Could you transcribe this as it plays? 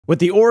With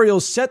the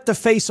Orioles set to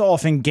face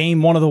off in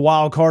Game 1 of the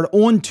wild card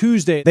on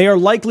Tuesday, they are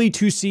likely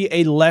to see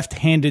a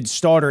left-handed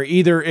starter.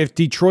 Either if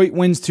Detroit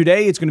wins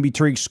today, it's going to be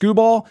Tariq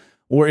Scoobal,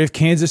 or if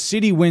Kansas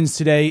City wins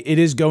today, it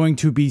is going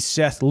to be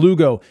Seth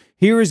Lugo.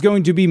 Here is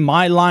going to be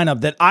my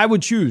lineup that I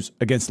would choose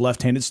against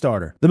left-handed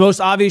starter. The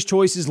most obvious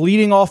choices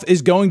leading off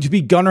is going to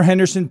be Gunner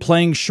Henderson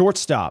playing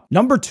shortstop.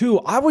 Number 2,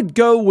 I would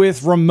go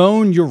with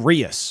Ramon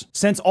Urias.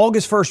 Since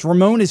August 1st,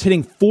 Ramon is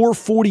hitting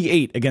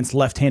 .448 against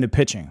left-handed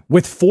pitching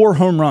with 4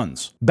 home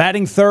runs.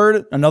 Batting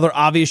third, another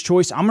obvious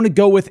choice, I'm going to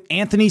go with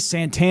Anthony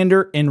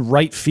Santander in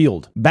right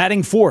field.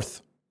 Batting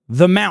fourth,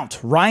 the Mount,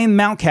 Ryan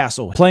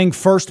Mountcastle, playing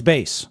first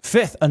base.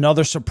 Fifth,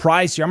 another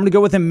surprise here. I'm going to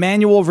go with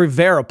Emanuel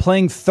Rivera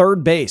playing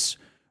third base.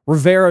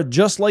 Rivera,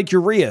 just like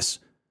Urias,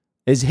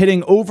 is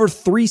hitting over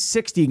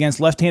 .360 against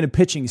left-handed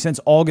pitching since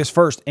August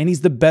 1st, and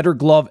he's the better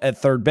glove at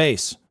third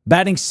base.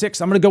 Batting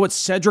sixth, I'm going to go with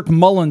Cedric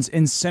Mullins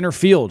in center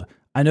field.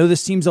 I know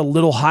this seems a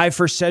little high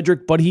for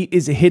Cedric, but he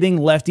is hitting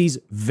lefties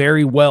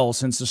very well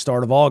since the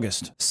start of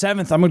August.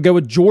 Seventh, I'm going to go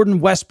with Jordan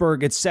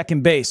Westberg at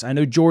second base. I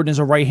know Jordan is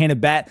a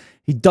right-handed bat.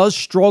 He does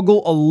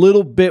struggle a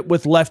little bit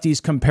with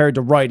lefties compared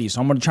to righties,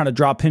 so I'm going to try to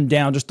drop him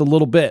down just a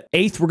little bit.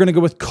 Eighth, we're going to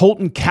go with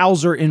Colton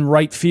in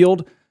right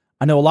field.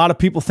 I know a lot of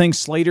people think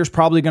Slater's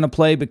probably going to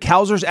play, but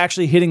Cowser's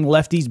actually hitting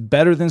lefties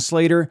better than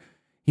Slater.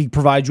 He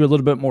provides you a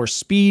little bit more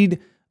speed,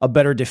 a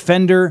better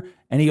defender,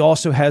 and he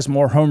also has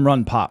more home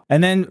run pop.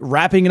 And then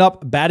wrapping it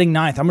up, batting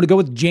ninth, I'm going to go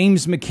with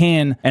James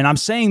McCann. And I'm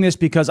saying this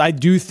because I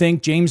do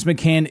think James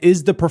McCann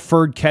is the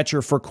preferred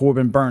catcher for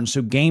Corbin Burnes.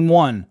 So Game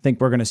 1, I think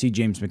we're going to see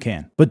James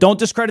McCann. But don't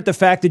discredit the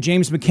fact that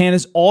James McCann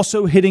is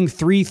also hitting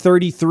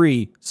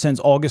 .333 since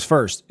August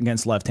 1st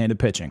against left-handed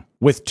pitching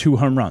with 2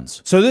 home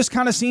runs. So this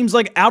kind of seems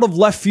like out of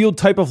left field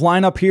type of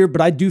lineup here,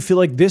 but I do feel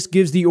like this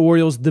gives the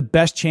Orioles the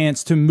best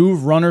chance to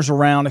move runners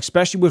around,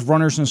 especially with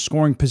runners in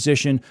scoring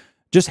position,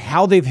 just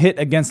how they've hit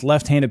against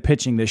left-handed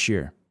pitching this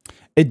year.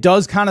 It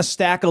does kind of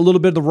stack a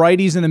little bit of the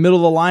righties in the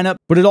middle of the lineup,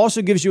 but it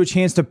also gives you a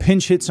chance to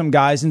pinch hit some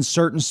guys in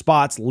certain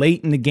spots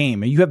late in the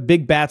game. And you have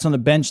big bats on the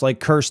bench like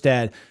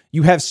Kjerstad.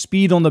 You have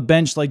speed on the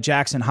bench like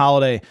Jackson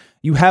Holliday.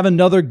 You have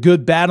another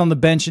good bat on the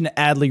bench in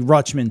Adley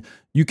Rutschman.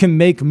 You can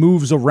make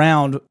moves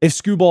around if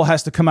Scoobal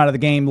has to come out of the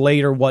game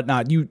late or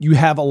whatnot. You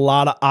have a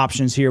lot of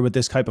options here with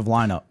this type of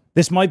lineup.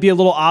 This might be a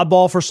little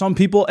oddball for some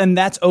people, and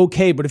that's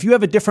okay. But if you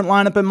have a different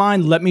lineup in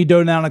mind, let me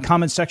know down in the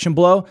comment section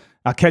below.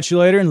 I'll catch you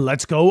later, and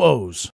let's go O's.